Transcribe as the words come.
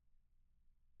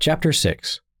Chapter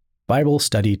 6. Bible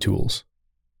Study Tools.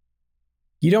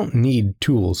 You don't need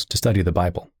tools to study the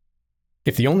Bible.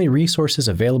 If the only resources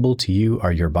available to you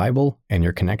are your Bible and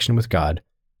your connection with God,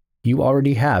 you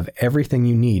already have everything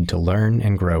you need to learn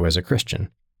and grow as a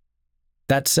Christian.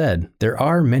 That said, there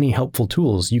are many helpful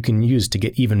tools you can use to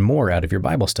get even more out of your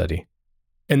Bible study.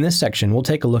 In this section, we'll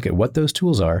take a look at what those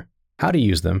tools are, how to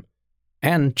use them,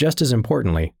 and just as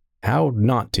importantly, how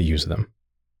not to use them.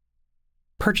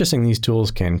 Purchasing these tools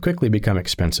can quickly become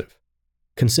expensive.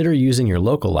 Consider using your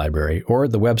local library or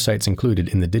the websites included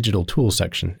in the digital tools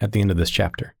section at the end of this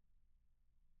chapter.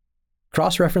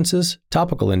 Cross-references,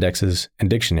 topical indexes, and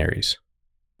dictionaries.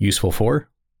 Useful for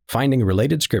finding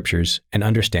related scriptures and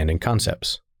understanding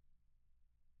concepts.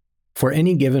 For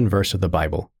any given verse of the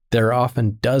Bible, there are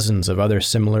often dozens of other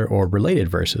similar or related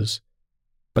verses,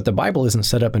 but the Bible isn't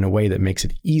set up in a way that makes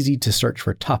it easy to search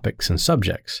for topics and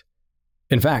subjects.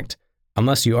 In fact,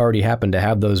 unless you already happen to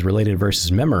have those related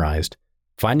verses memorized,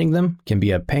 finding them can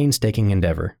be a painstaking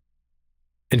endeavor.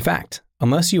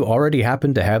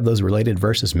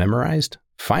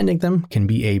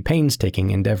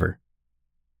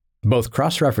 Both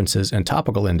cross-references and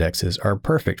topical indexes are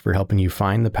perfect for helping you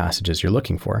find the passages you're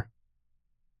looking for.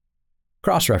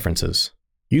 Cross-references.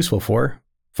 Useful for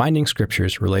finding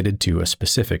scriptures related to a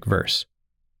specific verse.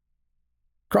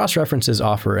 Cross-references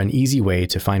offer an easy way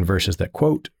to find verses that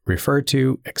quote, refer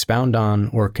to, expound on,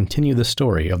 or continue the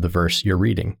story of the verse you're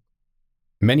reading.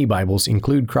 Many Bibles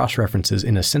include cross-references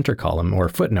in a center column or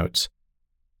footnotes,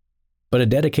 but a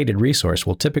dedicated resource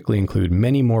will typically include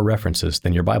many more references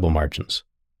than your Bible margins.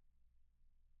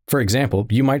 For example,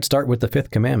 you might start with the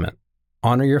fifth commandment,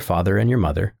 honor your father and your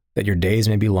mother, that your days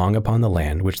may be long upon the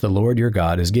land which the Lord your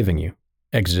God is giving you.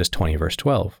 Exodus 20 verse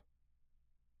 12.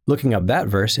 Looking up that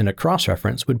verse in a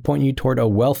cross-reference would point you toward a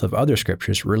wealth of other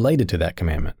scriptures related to that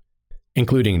commandment,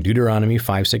 including Deuteronomy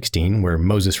 5:16, where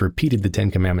Moses repeated the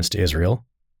Ten Commandments to Israel,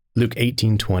 Luke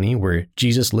 18:20, where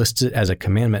Jesus lists it as a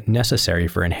commandment necessary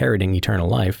for inheriting eternal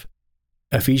life,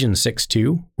 Ephesians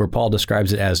 6:2, where Paul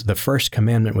describes it as the first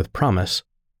commandment with promise,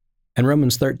 and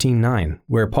Romans 13:9,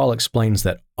 where Paul explains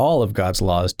that all of God's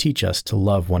laws teach us to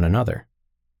love one another.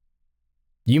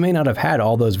 You may not have had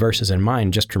all those verses in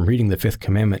mind just from reading the fifth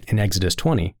commandment in Exodus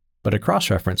 20, but a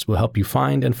cross-reference will help you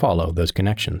find and follow those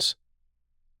connections.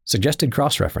 Suggested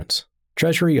cross-reference,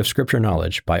 Treasury of Scripture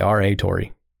Knowledge by R.A.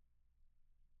 Torrey.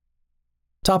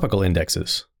 Topical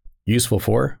indexes. Useful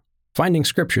for finding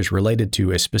scriptures related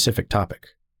to a specific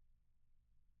topic.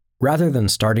 Rather than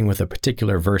starting with a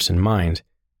particular verse in mind,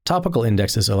 topical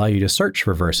indexes allow you to search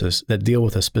for verses that deal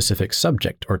with a specific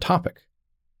subject or topic.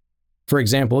 For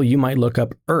example, you might look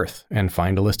up Earth and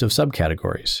find a list of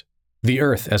subcategories. The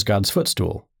Earth as God's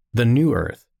footstool, the new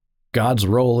Earth, God's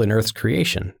role in Earth's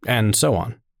creation, and so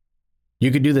on.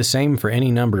 You could do the same for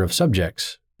any number of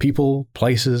subjects, people,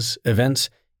 places, events,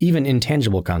 even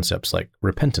intangible concepts like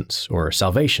repentance or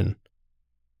salvation.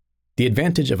 The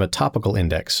advantage of a topical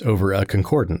index over a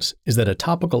concordance is that a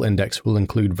topical index will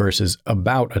include verses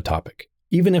about a topic,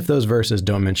 even if those verses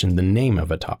don't mention the name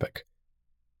of a topic.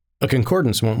 A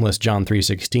concordance won't list John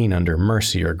 3:16 under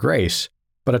mercy or grace,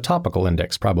 but a topical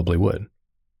index probably would.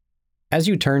 As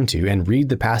you turn to and read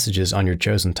the passages on your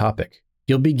chosen topic,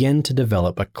 you'll begin to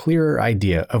develop a clearer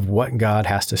idea of what God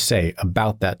has to say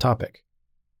about that topic.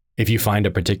 If you find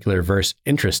a particular verse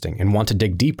interesting and want to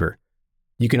dig deeper,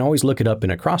 you can always look it up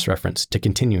in a cross-reference to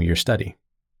continue your study.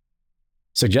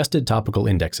 Suggested topical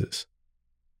indexes.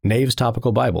 Nave's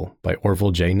Topical Bible by Orville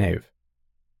J. Nave.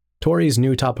 Torrey's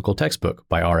New Topical Textbook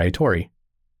by R.A. Torrey.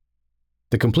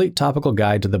 The Complete Topical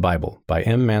Guide to the Bible by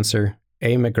M. Manser,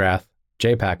 A. McGrath,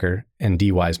 J. Packer, and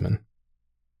D. Wiseman.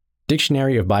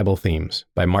 Dictionary of Bible Themes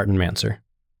by Martin Manser.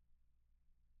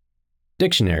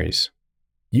 Dictionaries.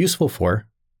 Useful for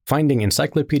finding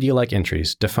encyclopedia-like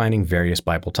entries defining various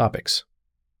Bible topics.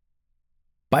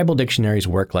 Bible dictionaries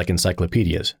work like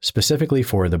encyclopedias, specifically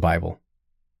for the Bible.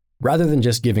 Rather than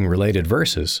just giving related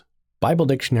verses, Bible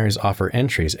dictionaries offer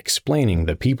entries explaining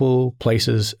the people,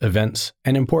 places, events,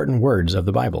 and important words of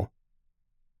the Bible.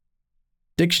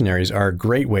 Dictionaries are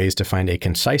great ways to find a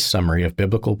concise summary of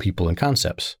biblical people and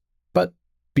concepts, but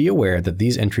be aware that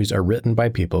these entries are written by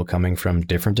people coming from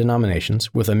different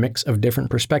denominations with a mix of different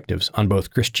perspectives on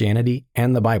both Christianity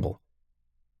and the Bible.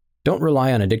 Don't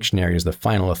rely on a dictionary as the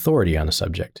final authority on a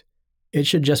subject. It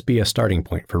should just be a starting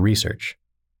point for research.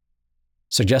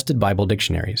 Suggested Bible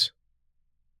dictionaries.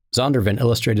 Zondervan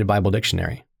Illustrated Bible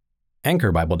Dictionary,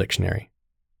 Anchor Bible Dictionary,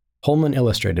 Holman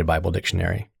Illustrated Bible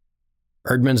Dictionary,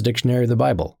 Erdman's Dictionary of the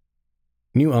Bible,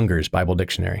 New Unger's Bible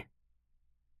Dictionary.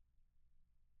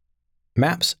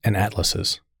 Maps and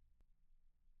atlases.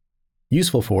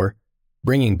 Useful for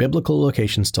bringing biblical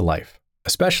locations to life,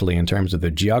 especially in terms of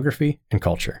their geography and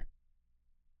culture.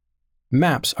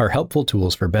 Maps are helpful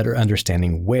tools for better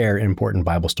understanding where important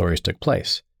Bible stories took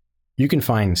place. You can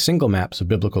find single maps of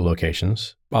biblical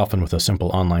locations, often with a simple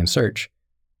online search,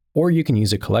 or you can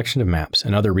use a collection of maps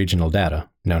and other regional data,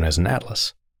 known as an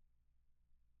atlas.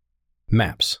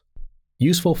 Maps.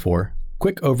 Useful for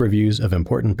quick overviews of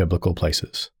important biblical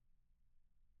places.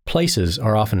 Places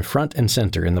are often front and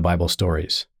center in the Bible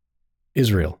stories.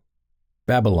 Israel,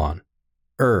 Babylon,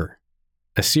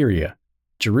 Assyria,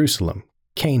 Jerusalem,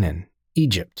 Canaan,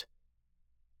 Egypt.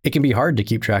 It can be hard to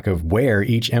keep track of where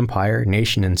each empire,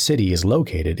 nation, and city is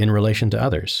located in relation to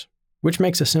others, which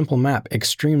makes a simple map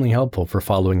extremely helpful for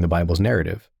following the Bible's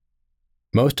narrative.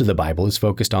 Most of the Bible is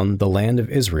focused on the land of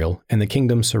Israel and the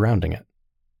kingdoms surrounding it.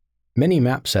 Many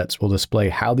map sets will display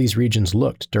how these regions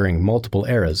looked during multiple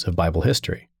eras of Bible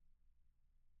history.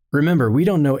 Remember, we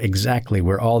don't know exactly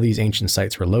where all these ancient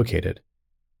sites were located.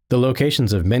 The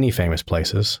locations of many famous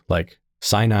places, like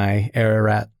Sinai,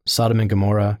 Ararat, Sodom and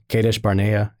Gomorrah, Kadesh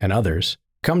Barnea, and others,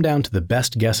 come down to the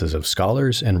best guesses of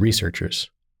scholars and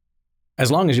researchers.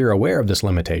 As long as you're aware of this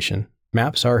limitation,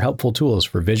 maps are helpful tools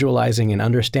for visualizing and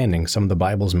understanding some of the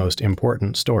Bible's most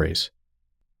important stories.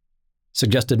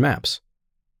 Suggested maps.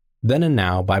 Then and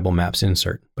Now Bible Maps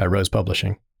Insert by Rose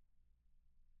Publishing.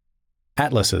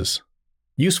 Atlases.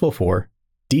 Useful for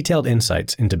detailed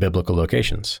insights into biblical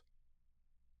locations.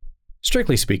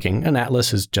 Strictly speaking, an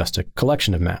atlas is just a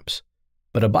collection of maps,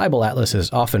 but a Bible atlas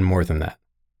is often more than that.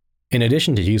 In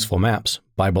addition to useful maps,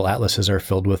 Bible atlases are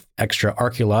filled with extra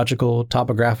archaeological,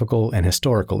 topographical, and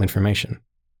historical information.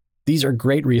 These are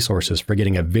great resources for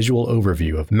getting a visual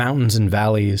overview of mountains and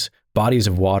valleys, bodies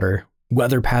of water,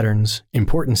 weather patterns,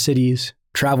 important cities,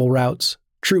 travel routes,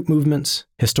 troop movements,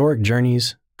 historic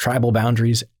journeys, tribal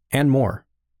boundaries, and more.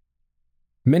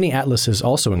 Many atlases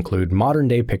also include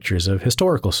modern-day pictures of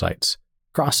historical sites,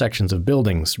 cross-sections of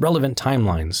buildings, relevant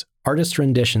timelines, artist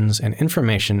renditions, and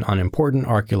information on important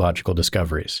archaeological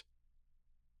discoveries.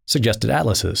 Suggested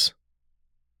atlases.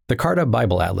 The Carta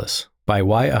Bible Atlas by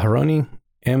Y. Aharoni,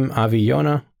 M.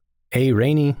 Avillona, A.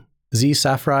 Rainey, Z.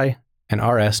 Safrai, and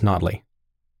R. S. Notley.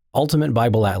 Ultimate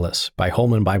Bible Atlas by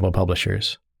Holman Bible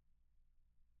Publishers.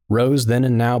 Rose Then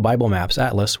and Now Bible Maps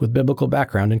Atlas with Biblical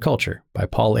Background and Culture by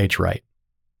Paul H. Wright.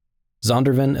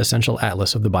 Zondervan Essential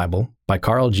Atlas of the Bible by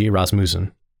Carl G.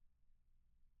 Rasmussen.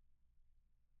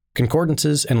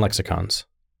 Concordances and lexicons.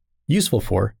 Useful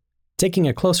for taking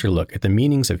a closer look at the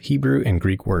meanings of Hebrew and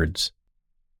Greek words.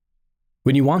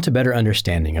 When you want a better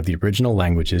understanding of the original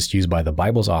languages used by the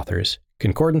Bible's authors,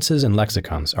 concordances and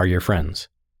lexicons are your friends.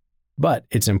 But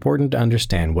it's important to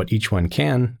understand what each one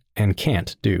can and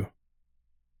can't do.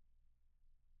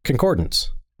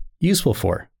 Concordance. Useful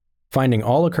for finding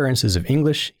all occurrences of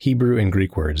English, Hebrew, and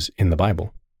Greek words in the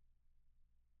Bible.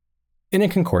 In a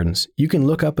concordance, you can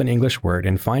look up an English word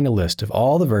and find a list of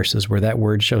all the verses where that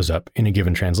word shows up in a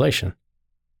given translation.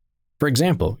 For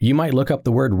example, you might look up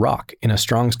the word rock in a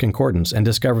Strong's Concordance and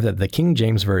discover that the King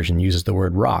James Version uses the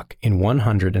word rock in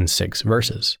 106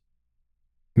 verses.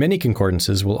 Many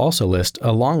concordances will also list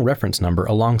a long reference number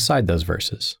alongside those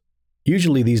verses.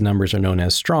 Usually these numbers are known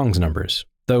as Strong's numbers,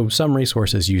 though some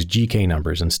resources use GK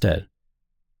numbers instead.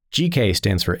 GK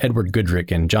stands for Edward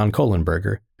Goodrick and John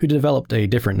Kohlenberger, who developed a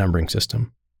different numbering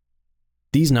system.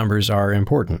 These numbers are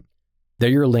important. They're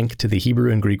your link to the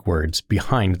Hebrew and Greek words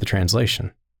behind the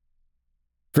translation.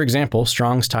 For example,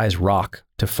 Strong's ties rock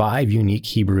to 5 unique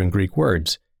Hebrew and Greek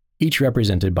words, each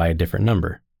represented by a different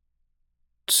number.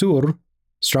 Tsur,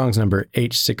 Strong's number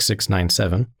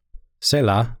H6697,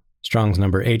 Selah, Strong's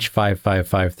number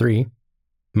H5553,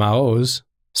 Maoz,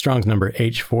 Strong's number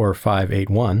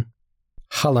H4581,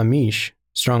 Halamish,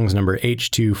 Strong's number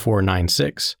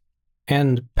H2496,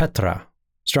 and Petra,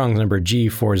 Strong's number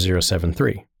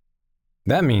G4073.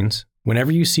 That means,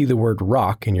 whenever you see the word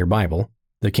rock in your Bible,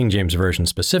 the King James Version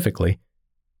specifically,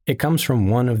 it comes from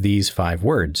one of these 5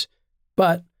 words,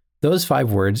 but those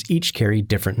 5 words each carry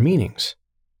different meanings,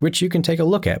 which you can take a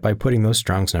look at by putting those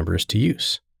Strong's numbers to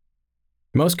use.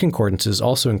 Most concordances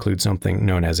also include something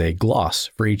known as a gloss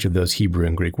for each of those Hebrew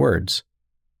and Greek words.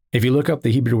 If you look up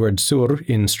the Hebrew word sur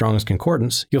in Strong's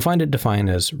Concordance, you'll find it defined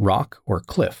as rock or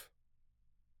cliff.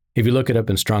 If you look it up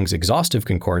in Strong's Exhaustive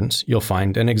Concordance, you'll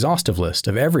find an exhaustive list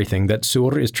of everything that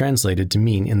sur is translated to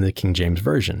mean in the King James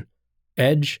Version: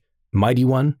 edge, mighty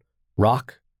one,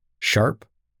 rock, sharp,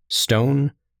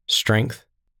 stone, strength,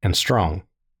 and strong.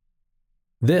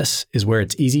 This is where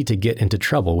it's easy to get into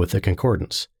trouble with a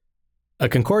concordance. A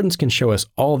concordance can show us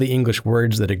all the English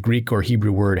words that a Greek or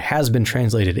Hebrew word has been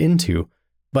translated into,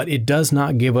 but it does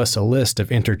not give us a list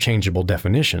of interchangeable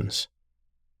definitions.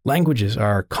 Languages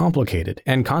are complicated,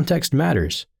 and context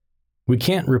matters. We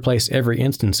can't replace every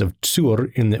instance of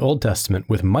tsur in the Old Testament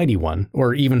with mighty one,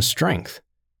 or even strength.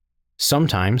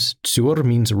 Sometimes tsur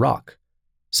means rock,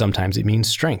 sometimes it means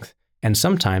strength, and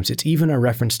sometimes it's even a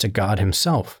reference to God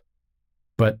himself.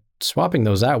 But swapping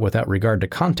those out without regard to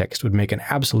context would make an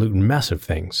absolute mess of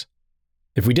things.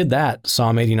 If we did that,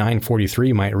 Psalm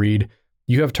 89:43 might read,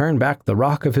 "You have turned back the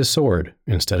rock of his sword,"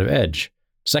 instead of edge.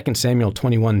 2 Samuel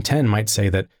 21:10 might say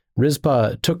that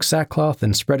Rizpah took sackcloth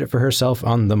and spread it for herself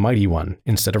on the mighty one,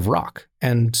 instead of rock,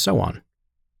 and so on.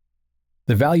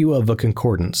 The value of a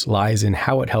concordance lies in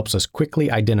how it helps us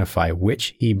quickly identify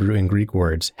which Hebrew and Greek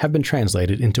words have been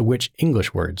translated into which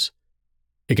English words.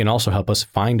 It can also help us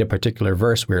find a particular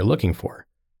verse we are looking for.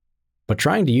 But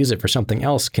trying to use it for something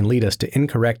else can lead us to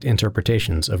incorrect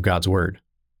interpretations of God's Word.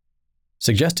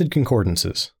 Suggested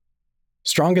concordances.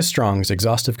 Strongest Strong's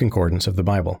Exhaustive Concordance of the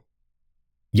Bible.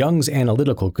 Young's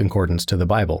Analytical Concordance to the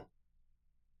Bible.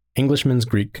 Englishman's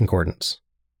Greek Concordance.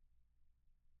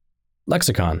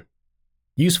 Lexicon.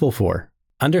 Useful for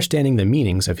understanding the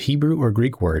meanings of Hebrew or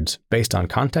Greek words based on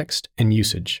context and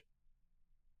usage.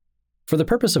 For the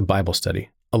purpose of Bible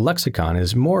study, a lexicon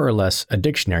is more or less a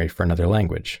dictionary for another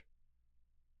language.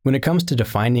 When it comes to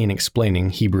defining and explaining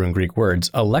Hebrew and Greek words,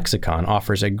 a lexicon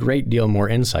offers a great deal more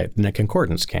insight than a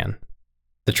concordance can.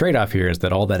 The trade-off here is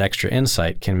that all that extra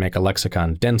insight can make a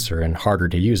lexicon denser and harder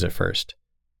to use at first.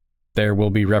 There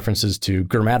will be references to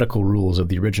grammatical rules of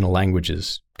the original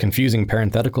languages, confusing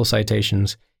parenthetical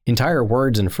citations, entire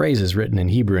words and phrases written in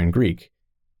Hebrew and Greek.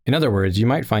 In other words, you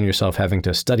might find yourself having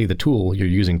to study the tool you're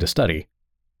using to study.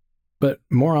 But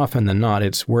more often than not,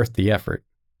 it's worth the effort.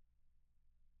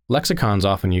 Lexicons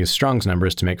often use Strong's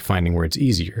numbers to make finding words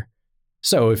easier.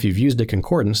 So if you've used a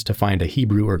concordance to find a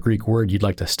Hebrew or Greek word you'd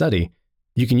like to study,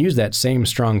 you can use that same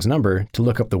Strong's number to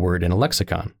look up the word in a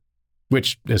lexicon,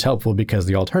 which is helpful because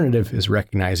the alternative is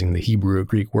recognizing the Hebrew or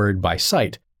Greek word by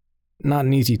sight, not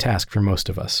an easy task for most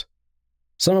of us.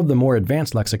 Some of the more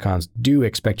advanced lexicons do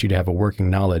expect you to have a working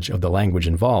knowledge of the language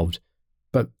involved,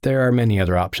 but there are many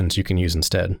other options you can use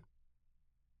instead.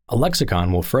 A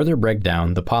lexicon will further break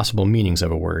down the possible meanings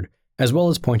of a word, as well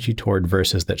as point you toward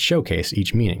verses that showcase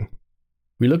each meaning.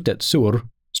 We looked at sur,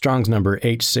 Strong's number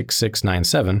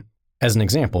H6697, as an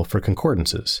example for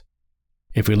concordances.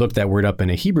 If we look that word up in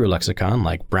a Hebrew lexicon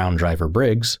like Brown Driver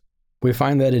Briggs, we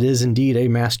find that it is indeed a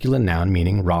masculine noun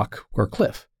meaning rock or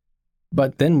cliff.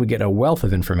 But then we get a wealth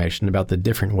of information about the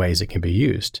different ways it can be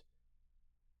used.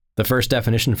 The first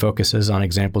definition focuses on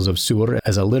examples of sur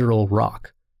as a literal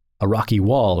rock, a rocky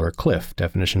wall or cliff,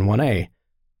 definition 1a,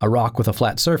 a rock with a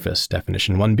flat surface,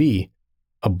 definition 1b,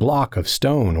 a block of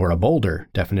stone or a boulder,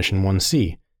 definition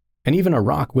 1c, and even a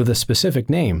rock with a specific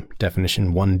name,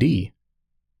 definition 1d.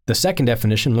 The second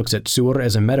definition looks at sur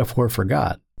as a metaphor for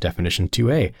God, definition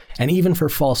 2a, and even for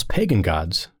false pagan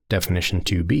gods, definition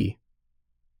 2b.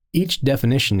 Each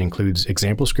definition includes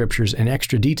example scriptures and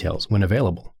extra details when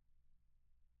available.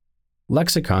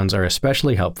 Lexicons are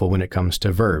especially helpful when it comes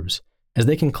to verbs, as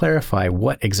they can clarify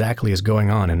what exactly is going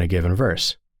on in a given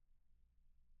verse.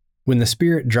 When the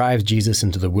Spirit drives Jesus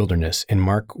into the wilderness in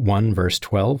Mark 1 verse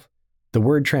 12, the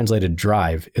word translated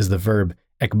drive is the verb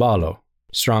ekbalo,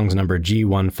 Strong's number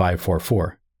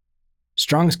G1544.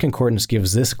 Strong's Concordance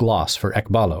gives this gloss for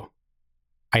ekbalo: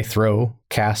 I throw,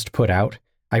 cast, put out,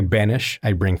 I banish,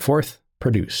 I bring forth,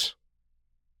 produce.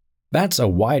 That's a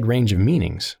wide range of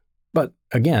meanings, but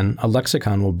again, a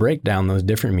lexicon will break down those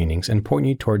different meanings and point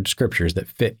you toward scriptures that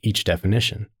fit each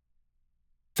definition.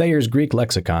 Thayer's Greek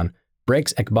lexicon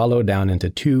breaks ekbalo down into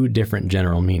two different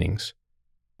general meanings,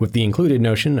 with the included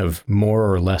notion of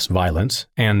more or less violence,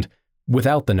 and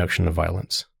without the notion of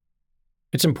violence.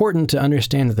 It's important to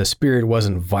understand that the Spirit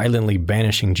wasn't violently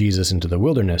banishing Jesus into the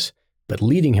wilderness, but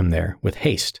leading him there with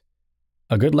haste.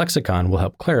 A good lexicon will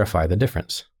help clarify the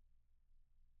difference.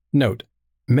 Note,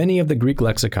 many of the Greek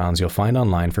lexicons you'll find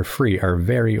online for free are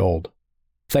very old.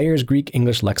 Thayer's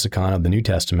Greek-English Lexicon of the New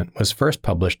Testament was first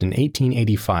published in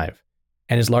 1885,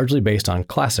 and is largely based on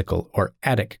Classical or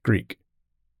Attic Greek.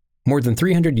 More than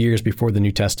 300 years before the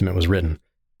New Testament was written,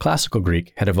 Classical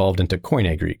Greek had evolved into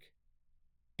Koine Greek.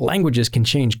 Languages can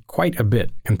change quite a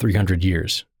bit in 300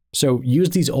 years, so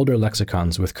use these older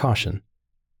lexicons with caution.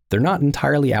 They're not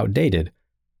entirely outdated,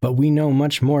 but we know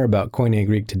much more about Koine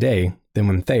Greek today than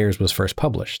when Thayer's was first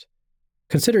published.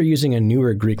 Consider using a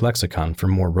newer Greek lexicon for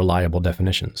more reliable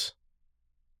definitions.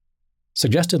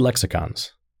 Suggested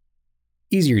lexicons.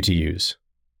 Easier to use.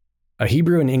 A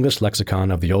Hebrew and English lexicon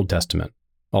of the Old Testament,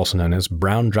 also known as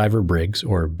Brown Driver Briggs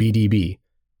or BDB,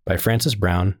 by Francis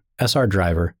Brown, S.R.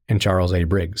 Driver, and Charles A.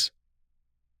 Briggs.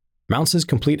 Mounce's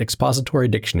Complete Expository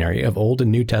Dictionary of Old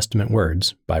and New Testament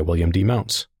Words by William D.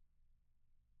 Mounce.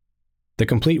 The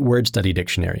Complete Word Study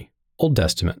Dictionary, Old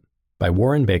Testament, by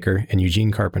Warren Baker and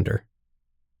Eugene Carpenter.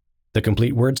 The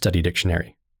Complete Word Study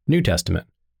Dictionary, New Testament,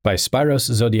 by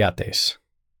Spyros Zodiates.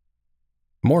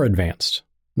 More advanced,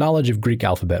 knowledge of Greek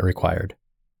alphabet required.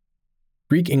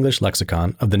 Greek-English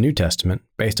Lexicon of the New Testament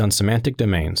based on semantic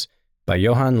domains by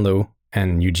Johann Lu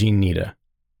and Eugene Nida.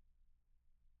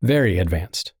 Very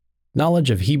advanced, knowledge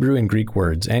of Hebrew and Greek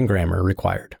words and grammar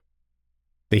required.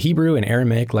 The Hebrew and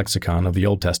Aramaic Lexicon of the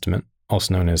Old Testament,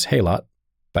 also known as Halot,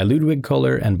 by Ludwig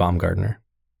Kohler and Baumgartner.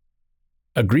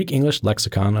 A Greek-English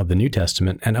Lexicon of the New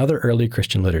Testament and Other Early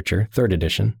Christian Literature, 3rd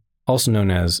edition, also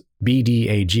known as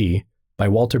BDAG, by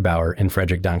Walter Bauer and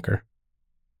Frederick Danker.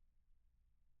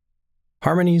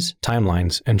 Harmonies,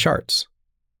 timelines, and charts.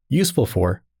 Useful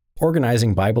for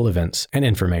organizing Bible events and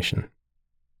information.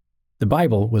 The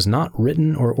Bible was not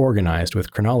written or organized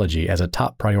with chronology as a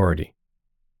top priority.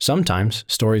 Sometimes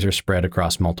stories are spread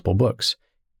across multiple books,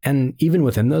 and even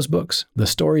within those books, the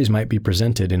stories might be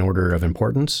presented in order of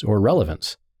importance or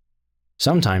relevance.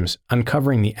 Sometimes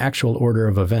uncovering the actual order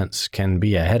of events can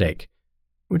be a headache,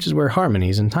 which is where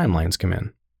harmonies and timelines come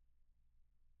in.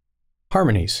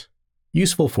 Harmonies,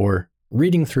 useful for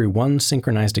reading through one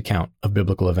synchronized account of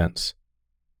biblical events.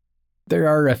 There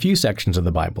are a few sections of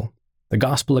the Bible, the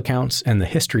Gospel accounts and the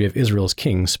history of Israel's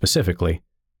kings specifically,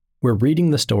 where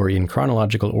reading the story in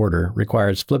chronological order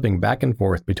requires flipping back and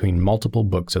forth between multiple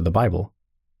books of the Bible.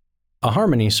 A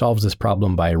harmony solves this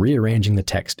problem by rearranging the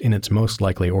text in its most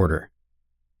likely order.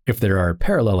 If there are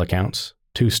parallel accounts,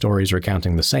 2 stories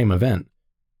recounting the same event,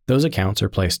 those accounts are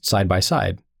placed side by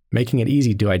side, making it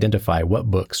easy to identify what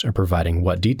books are providing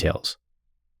what details.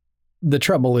 The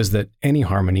trouble is that any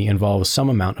harmony involves some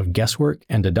amount of guesswork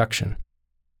and deduction.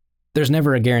 There's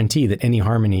never a guarantee that any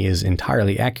harmony is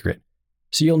entirely accurate,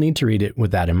 so you'll need to read it with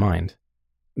that in mind.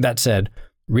 That said,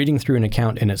 reading through an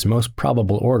account in its most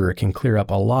probable order can clear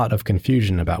up a lot of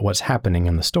confusion about what's happening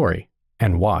in the story,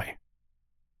 and why.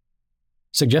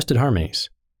 Suggested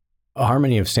harmonies. A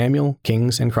Harmony of Samuel,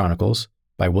 Kings, and Chronicles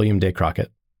by William Day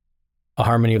Crockett. A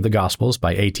Harmony of the Gospels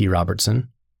by A.T. Robertson.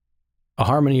 A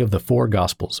Harmony of the 4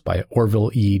 Gospels by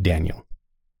Orville E. Daniel.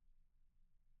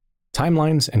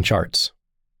 Timelines and charts.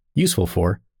 Useful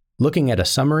for looking at a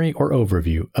summary or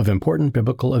overview of important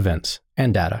biblical events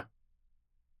and data.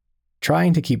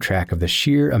 Trying to keep track of the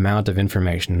sheer amount of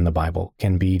information in the Bible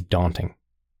can be daunting.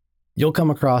 You'll come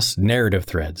across narrative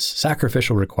threads,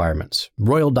 sacrificial requirements,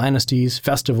 royal dynasties,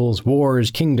 festivals,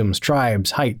 wars, kingdoms,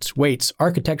 tribes, heights, weights,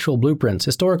 architectural blueprints,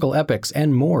 historical epics,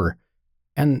 and more.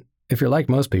 And if you're like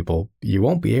most people, you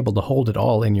won't be able to hold it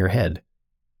all in your head.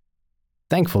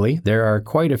 Thankfully, there are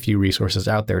quite a few resources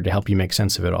out there to help you make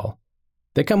sense of it all.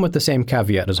 They come with the same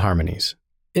caveat as harmonies.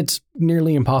 It's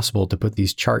nearly impossible to put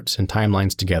these charts and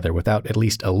timelines together without at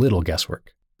least a little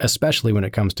guesswork, especially when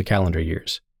it comes to calendar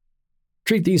years.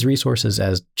 Treat these resources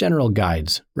as general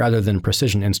guides rather than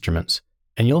precision instruments,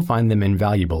 and you'll find them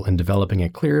invaluable in developing a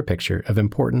clearer picture of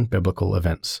important biblical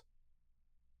events.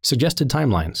 Suggested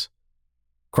timelines.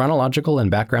 Chronological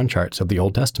and Background Charts of the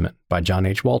Old Testament by John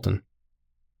H. Walton.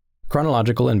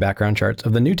 Chronological and Background Charts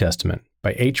of the New Testament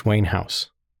by H. Wayne House.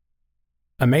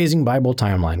 Amazing Bible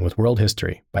Timeline with World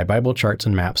History by Bible Charts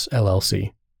and Maps,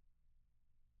 LLC.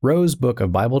 Rowe's Book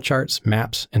of Bible Charts,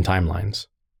 Maps, and Timelines.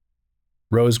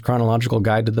 Rowe's Chronological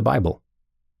Guide to the Bible.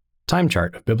 Time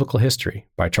Chart of Biblical History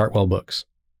by Chartwell Books.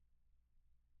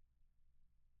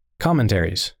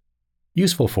 Commentaries.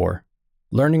 Useful for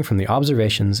learning from the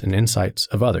observations and insights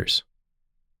of others.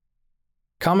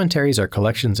 Commentaries are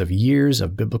collections of years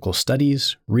of biblical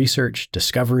studies, research,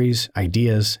 discoveries,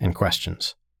 ideas, and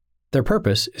questions. Their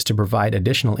purpose is to provide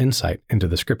additional insight into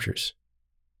the scriptures.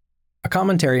 A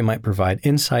commentary might provide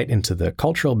insight into the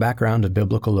cultural background of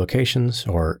biblical locations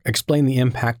or explain the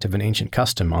impact of an ancient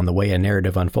custom on the way a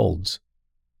narrative unfolds.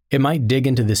 It might dig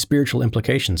into the spiritual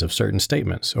implications of certain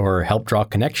statements or help draw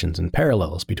connections and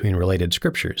parallels between related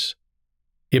scriptures.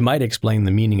 It might explain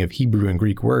the meaning of Hebrew and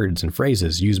Greek words and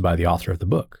phrases used by the author of the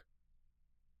book.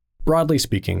 Broadly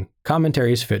speaking,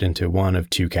 commentaries fit into one of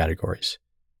 2 categories: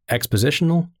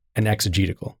 expositional and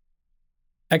exegetical.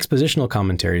 Expositional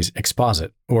commentaries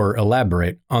exposit or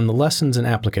elaborate on the lessons and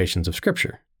applications of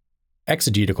Scripture.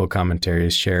 Exegetical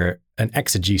commentaries share an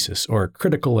exegesis or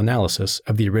critical analysis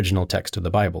of the original text of the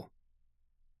Bible.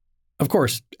 Of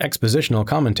course, expositional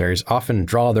commentaries often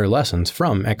draw their lessons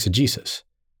from exegesis.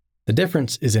 The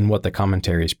difference is in what the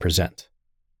commentaries present.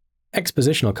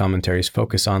 Expositional commentaries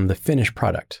focus on the finished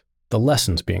product, the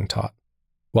lessons being taught,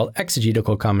 while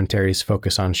exegetical commentaries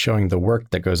focus on showing the work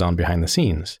that goes on behind the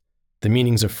scenes, the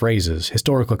meanings of phrases,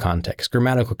 historical context,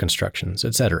 grammatical constructions,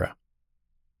 etc.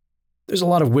 There's a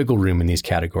lot of wiggle room in these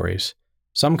categories.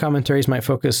 Some commentaries might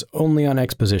focus only on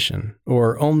exposition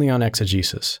or only on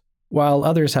exegesis, while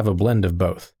others have a blend of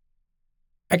both.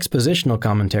 Expositional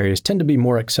commentaries tend to be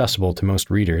more accessible to most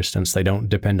readers since they don't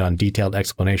depend on detailed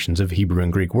explanations of Hebrew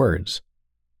and Greek words.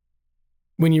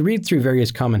 When you read through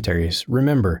various commentaries,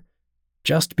 remember,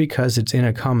 just because it's in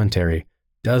a commentary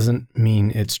doesn't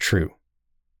mean it's true.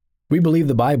 We believe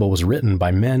the Bible was written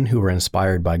by men who were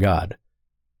inspired by God.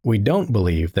 We don't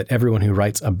believe that everyone who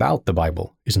writes about the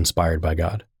Bible is inspired by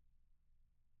God.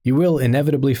 You will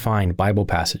inevitably find Bible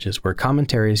passages where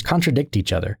commentaries contradict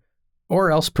each other, or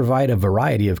else provide a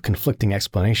variety of conflicting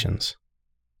explanations.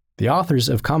 The authors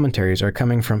of commentaries are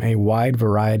coming from a wide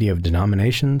variety of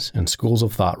denominations and schools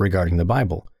of thought regarding the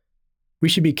Bible. We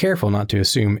should be careful not to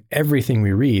assume everything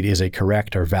we read is a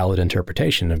correct or valid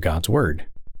interpretation of God's Word.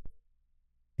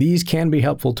 These can be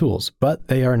helpful tools, but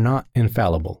they are not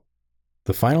infallible.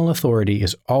 The final authority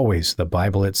is always the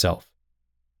Bible itself.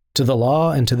 To the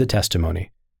law and to the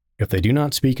testimony, if they do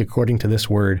not speak according to this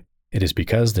word, it is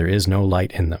because there is no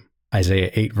light in them. Isaiah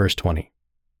 8 verse 20.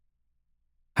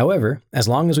 However, as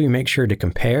long as we make sure to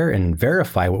compare and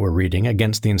verify what we're reading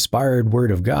against the inspired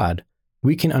Word of God,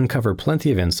 we can uncover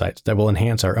plenty of insights that will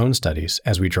enhance our own studies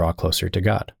as we draw closer to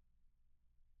God.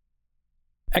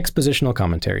 Expositional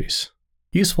commentaries,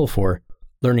 useful for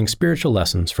learning spiritual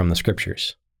lessons from the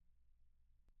Scriptures.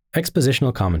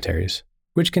 Expositional commentaries,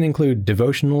 which can include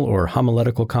devotional or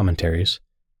homiletical commentaries,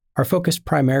 are focused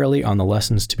primarily on the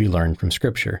lessons to be learned from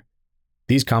Scripture.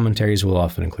 These commentaries will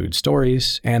often include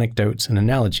stories, anecdotes, and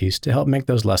analogies to help make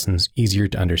those lessons easier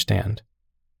to understand.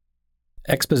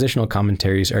 Expositional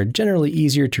commentaries are generally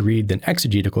easier to read than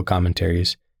exegetical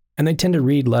commentaries, and they tend to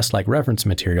read less like reference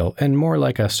material and more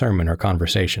like a sermon or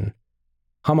conversation.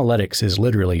 Homiletics is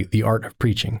literally the art of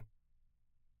preaching.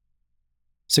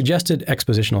 Suggested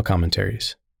expositional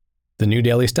commentaries. The New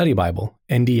Daily Study Bible,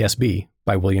 NDSB,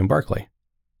 by William Barclay.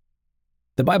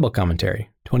 The Bible Commentary,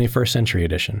 21st Century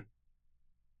Edition.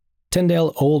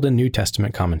 Tyndale Old and New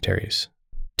Testament Commentaries,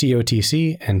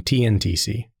 TOTC and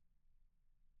TNTC.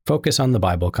 Focus on the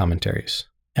Bible Commentaries,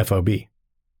 FOB.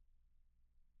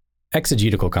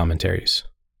 Exegetical Commentaries,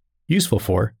 useful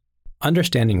for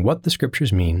understanding what the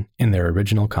Scriptures mean in their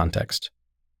original context.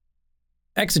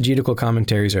 Exegetical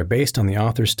commentaries are based on the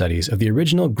author's studies of the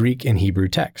original Greek and Hebrew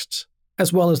texts,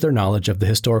 as well as their knowledge of the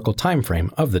historical time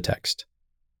frame of the text.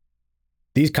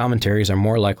 These commentaries are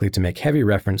more likely to make heavy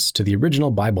reference to the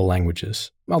original Bible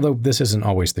languages, although this isn't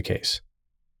always the case.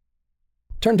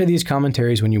 Turn to these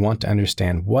commentaries when you want to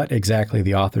understand what exactly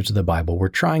the authors of the Bible were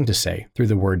trying to say through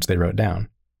the words they wrote down.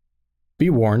 Be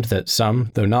warned that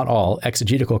some, though not all,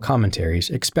 exegetical commentaries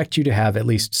expect you to have at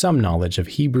least some knowledge of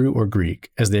Hebrew or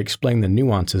Greek as they explain the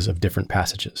nuances of different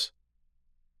passages.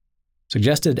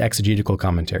 Suggested exegetical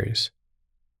commentaries.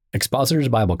 Expositor's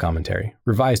Bible Commentary,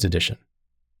 Revised Edition.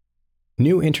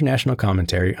 New International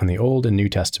Commentary on the Old and New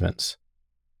Testaments.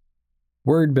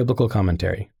 Word Biblical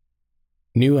Commentary.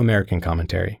 New American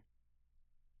Commentary.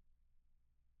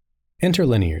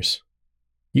 Interlinears.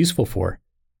 Useful for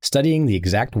studying the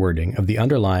exact wording of the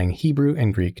underlying Hebrew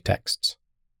and Greek texts.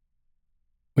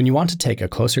 When you want to take a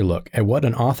closer look at what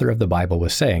an author of the Bible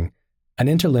was saying, an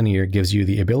interlinear gives you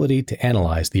the ability to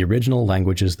analyze the original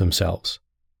languages themselves.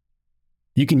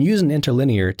 You can use an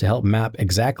interlinear to help map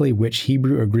exactly which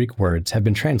Hebrew or Greek words have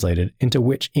been translated into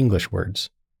which English words.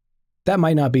 That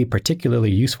might not be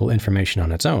particularly useful information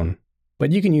on its own,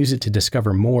 but you can use it to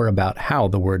discover more about how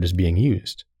the word is being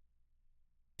used.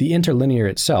 The interlinear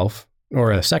itself,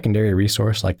 or a secondary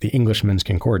resource like the Englishman's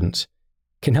Concordance,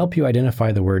 can help you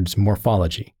identify the word's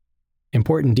morphology,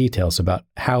 important details about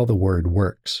how the word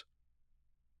works.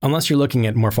 Unless you're looking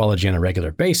at morphology on a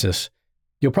regular basis,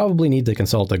 you'll probably need to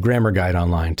consult a grammar guide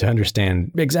online to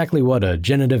understand exactly what a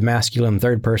genitive masculine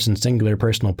third-person singular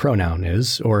personal pronoun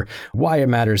is, or why it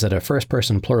matters that a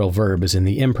first-person plural verb is in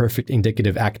the imperfect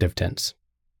indicative active tense.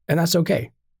 And that's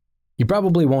okay. You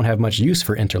probably won't have much use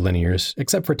for interlinears,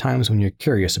 except for times when you're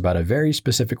curious about a very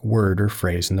specific word or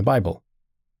phrase in the Bible.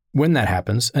 When that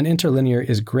happens, an interlinear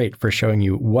is great for showing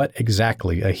you what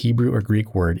exactly a Hebrew or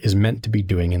Greek word is meant to be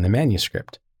doing in the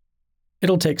manuscript.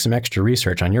 It'll take some extra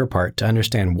research on your part to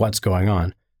understand what's going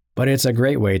on, but it's a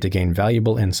great way to gain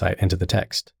valuable insight into the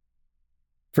text.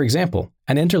 For example,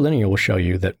 an interlinear will show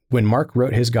you that when Mark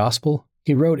wrote his gospel,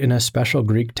 he wrote in a special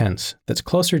Greek tense that's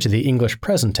closer to the English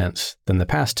present tense than the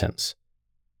past tense.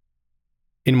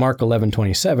 In Mark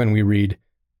 11:27 we read,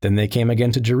 "Then they came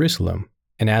again to Jerusalem,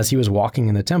 and as he was walking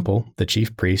in the temple, the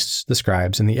chief priests, the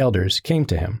scribes, and the elders came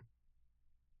to him."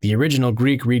 The original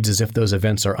Greek reads as if those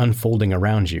events are unfolding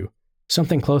around you,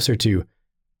 something closer to,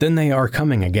 "Then they are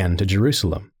coming again to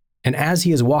Jerusalem. And as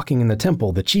he is walking in the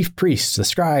temple, the chief priests, the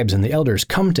scribes, and the elders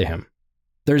come to him."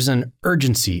 There's an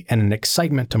urgency and an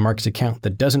excitement to Mark's account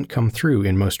that doesn't come through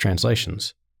in most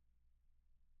translations.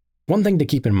 One thing to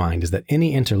keep in mind is that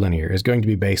any interlinear is going to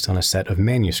be based on a set of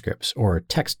manuscripts or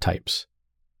text types.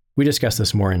 We discuss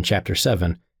this more in Chapter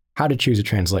 7, How to Choose a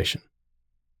Translation.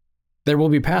 There will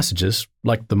be passages,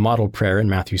 like the model prayer in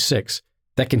Matthew 6,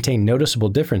 that contain noticeable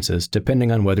differences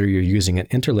depending on whether you're using an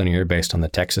interlinear based on the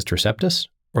Textus Receptus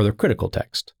or the critical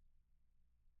text.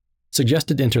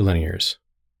 Suggested interlinears.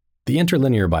 The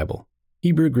Interlinear Bible,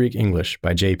 Hebrew, Greek, English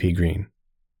by J.P. Green.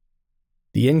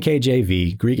 The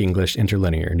NKJV Greek-English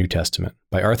Interlinear New Testament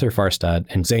by Arthur Farstad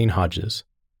and Zane Hodges.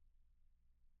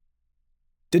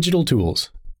 Digital tools,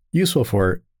 useful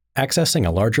for accessing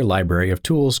a larger library of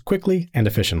tools quickly and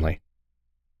efficiently.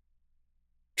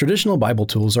 Traditional Bible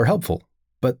tools are helpful,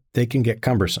 but they can get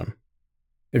cumbersome.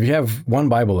 If you have one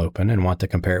Bible open and want to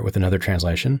compare it with another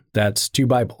translation, that's two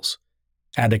Bibles.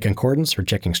 Add a concordance for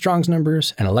checking Strong's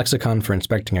numbers, and a lexicon for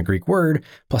inspecting a Greek word,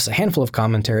 plus a handful of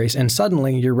commentaries, and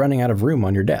suddenly you're running out of room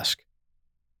on your desk.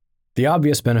 The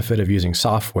obvious benefit of using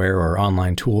software or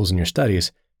online tools in your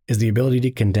studies is the ability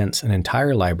to condense an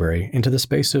entire library into the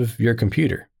space of your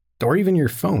computer, or even your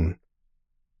phone.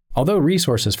 Although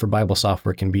resources for Bible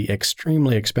software can be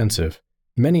extremely expensive,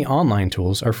 many online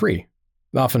tools are free,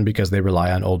 often because they rely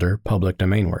on older public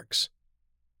domain works.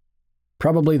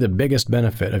 Probably the biggest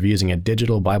benefit of using a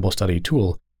digital Bible study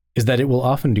tool is that it will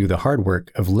often do the hard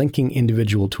work of linking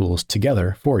individual tools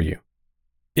together for you.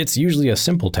 It's usually a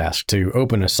simple task to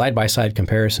open a side-by-side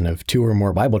comparison of two or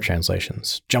more Bible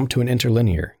translations, jump to an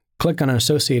interlinear, click on an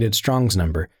associated Strong's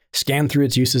number, scan through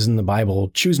its uses in the Bible,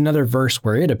 choose another verse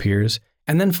where it appears,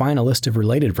 and then find a list of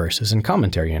related verses and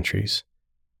commentary entries.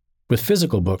 With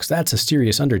physical books, that's a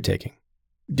serious undertaking.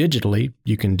 Digitally,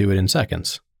 you can do it in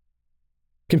seconds.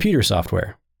 Computer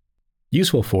software.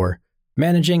 Useful for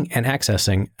managing and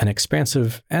accessing an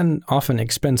expansive and often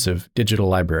expensive digital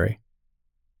library.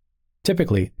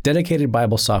 Typically, dedicated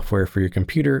Bible software for your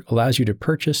computer allows you to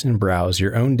purchase and browse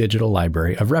your own digital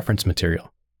library of reference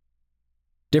material.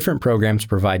 Different programs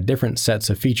provide different sets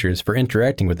of features for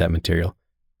interacting with that material,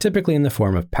 typically in the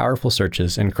form of powerful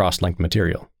searches and cross-linked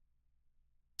material.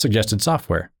 Suggested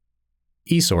software.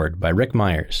 eSword by Rick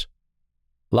Myers.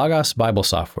 Logos Bible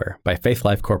Software by Faith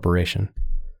Life Corporation.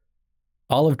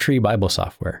 Olive Tree Bible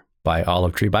Software by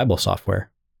Olive Tree Bible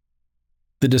Software.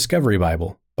 The Discovery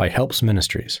Bible by Helps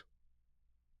Ministries.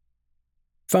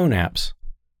 Phone apps.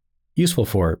 Useful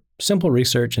for simple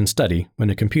research and study when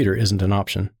a computer isn't an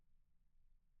option.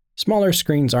 Smaller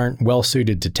screens aren't well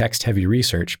suited to text-heavy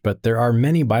research, but there are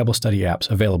many Bible study apps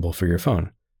available for your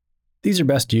phone. These are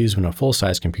best used when a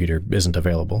full-size computer isn't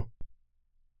available.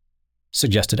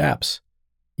 Suggested apps.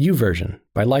 YouVersion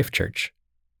by Life Church.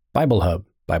 Bible Hub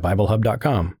by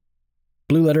BibleHub.com.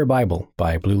 Blue Letter Bible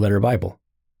by Blue Letter Bible.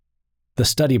 The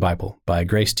Study Bible by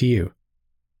Grace to You.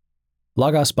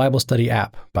 Logos Bible Study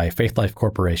App by Faith Life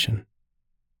Corporation.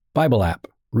 Bible App,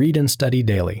 Read and Study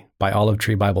Daily by Olive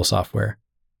Tree Bible Software.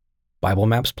 Bible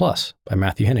Maps Plus by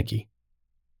Matthew Henneke.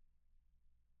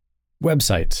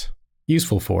 Websites.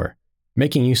 Useful for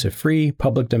making use of free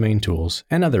public domain tools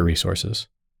and other resources.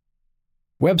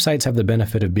 Websites have the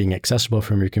benefit of being accessible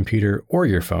from your computer or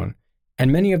your phone,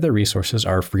 and many of their resources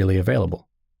are freely available.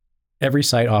 Every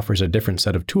site offers a different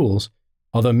set of tools,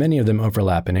 although many of them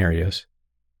overlap in areas.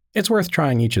 It's worth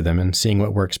trying each of them and seeing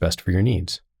what works best for your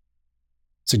needs.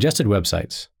 Suggested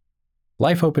websites.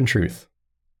 Life Hope and Truth.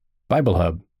 Bible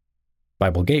Hub.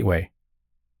 Bible Gateway.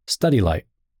 Study Light.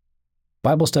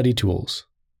 Bible Study Tools.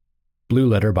 Blue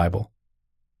Letter Bible.